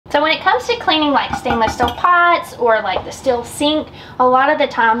So when it comes to cleaning like stainless steel pots or like the steel sink, a lot of the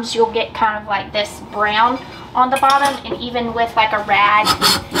times you'll get kind of like this brown on the bottom, and even with like a rag,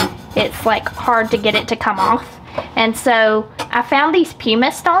 it's like hard to get it to come off. And so I found these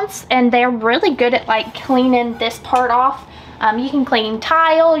pumice stones, and they're really good at like cleaning this part off. You can clean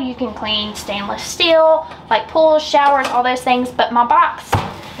tile, you can clean stainless steel, like pools, showers, all those things. But my box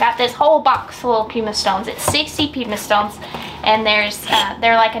got this whole box full of pumice stones. It's 60 pumice stones, and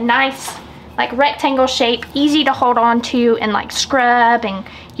they're like a nice like rectangle shape, easy to hold on to and like scrub and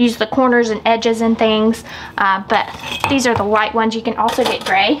use the corners and edges and things. But these are the white ones. You can also get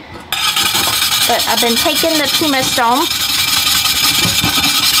gray. But I've been taking the pumice stone.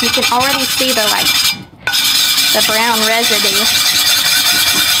 You can already see the brown residue.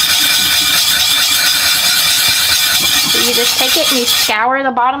 So you just take it and you scour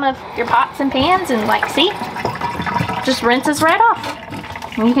the bottom of your pots and pans, and like, see, just rinses right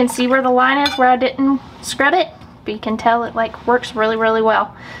off. And you can see where the line is where I didn't scrub it, but you can tell it like works really, really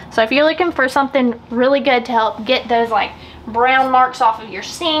well. So if you're looking for something really good to help get those like brown marks off of your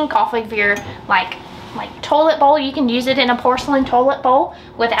sink, off of your like toilet bowl, you can use it in a porcelain toilet bowl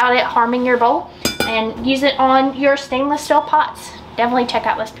without it harming your bowl, and use it on your stainless steel pots. Definitely check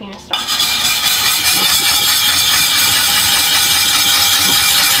out this pumice stone.